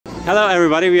Hello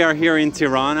everybody, we are here in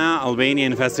Tirana, Albania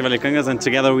in Festivali Këngës, and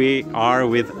together we are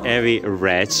with Evi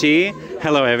Reci.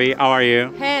 Hello Evi, how are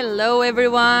you? Hello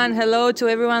everyone, hello to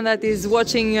everyone that is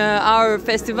watching our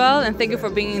festival, and thank you for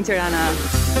being in Tirana.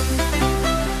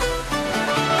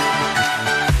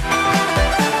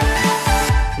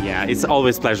 Yeah, it's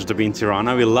always a pleasure to be in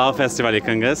Tirana. We love Festivali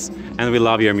Këngës and we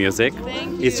love your music.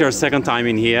 Thank you. It's your second time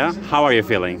in here. How are you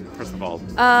feeling, first of all?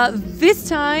 This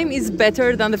time is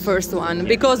better than the first one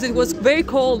because it was very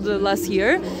cold last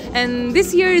year, and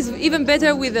this year is even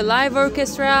better with the live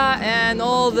orchestra and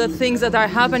all the things that are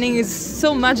happening. Is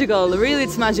so magical, really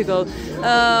it's magical.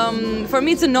 For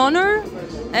me it's an honor,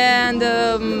 and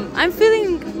I'm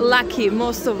feeling lucky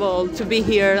most of all to be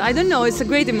here. I don't know, it's a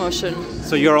great emotion.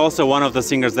 So you're also one of the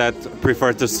singers that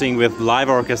prefer to sing with live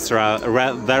orchestra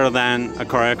rather than a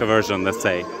karaoke version, let's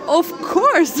say. Of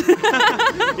course!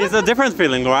 It's a different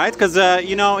feeling, right? Because,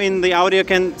 you know, in the audio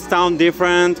can sound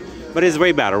different, but it's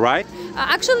way better, right?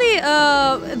 Actually,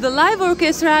 the live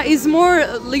orchestra is more,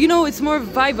 you know, it's more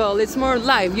vital, it's more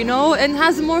live, you know, and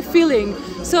has more feeling.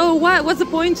 So what's the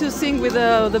point to sing with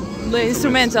the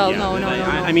instrumental? Yeah, No.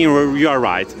 I mean, you are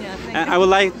right. Yeah, I would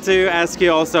like to ask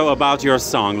you also about your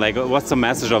song. Like, what's the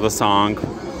message of the song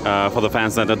for the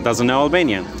fans that doesn't know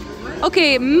Albanian?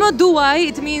 Okay, Më Duaj,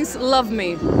 it means love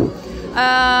me.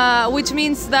 Which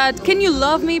means that can you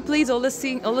love me please? All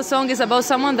the song is about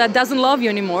someone that doesn't love you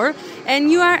anymore,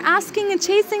 and you are asking and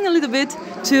chasing a little bit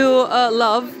to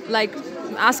love, like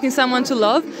asking someone to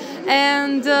love,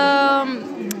 and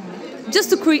just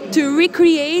to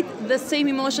recreate the same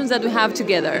emotions that we have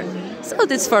together. So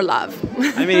that's for love.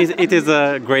 I mean, it is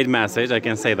a great message, I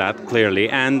can say that clearly.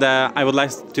 And I would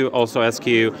like to also ask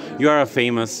you, you are a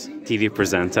famous TV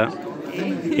presenter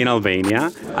in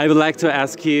Albania. I would like to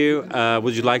ask you,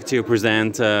 would you like to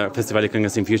present Festivali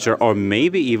Këngës in future, or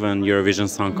maybe even Eurovision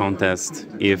Song Contest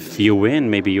if you win,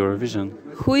 maybe Eurovision?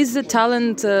 Who is the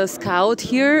talent scout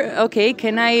here? Okay,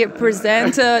 can I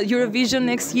present Eurovision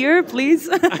next year, please?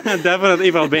 Definitely,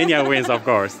 if Albania wins, of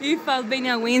course. If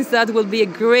Albania wins, that will be a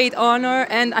great honor,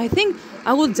 and I think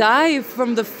I will die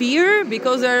from the fear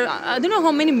because I don't know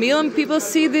how many million people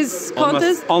see this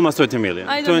contest. Almost 20 million,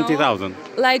 20,000.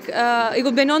 Like, it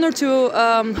will be an honor to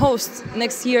host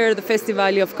next year the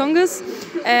Festivali of Këngës,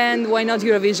 and why not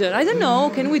Eurovision? I don't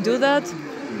know, can we do that?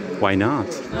 Why not?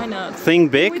 Why not?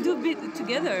 Think big. We do it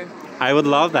together. I would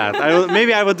love that.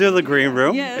 Maybe I would do the green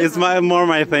room. Yes. It's more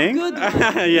my thing. Good.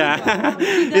 Yeah,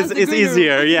 it's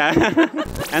easier. Yeah.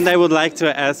 And I would like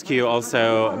to ask you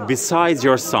also, besides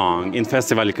your song in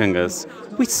Festivali Këngës,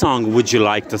 which song would you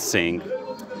like to sing?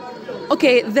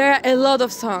 Okay, there are a lot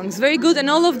of songs, very good, and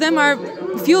all of them are,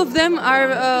 few of them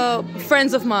are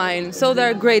friends of mine, so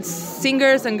they're great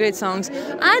singers and great songs.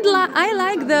 I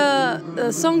like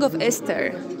the song of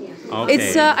Esther. Okay.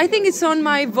 It's I think it's on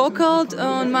my vocal,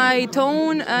 on my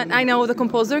tone. I know the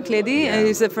composer, Kledi, and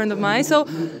he's a friend of mine. So,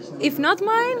 if not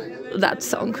mine, that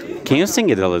song. Can you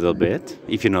sing it a little bit,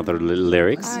 if you know the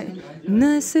lyrics?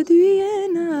 Nëse dy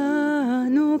jena,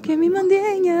 nuk kemi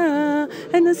mandjenja,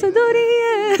 e nëse do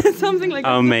rije, something like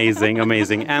that. Amazing,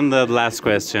 amazing. And the last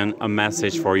question, a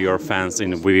message for your fans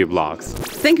in Wiwibloggs.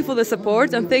 Thank you for the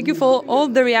support, and thank you for all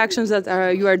the reactions that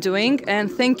you are doing, and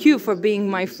thank you for being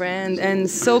my friend and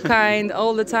so kind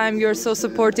all the time. You're so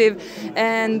supportive,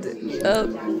 and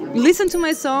listen to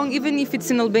my song, even if it's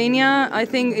in Albania. I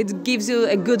think it gives you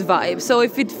a good vibe. So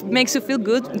if it makes you feel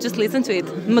good, just listen to it.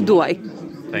 Më Duaj.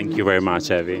 Thank you very much,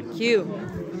 Evi. Thank you.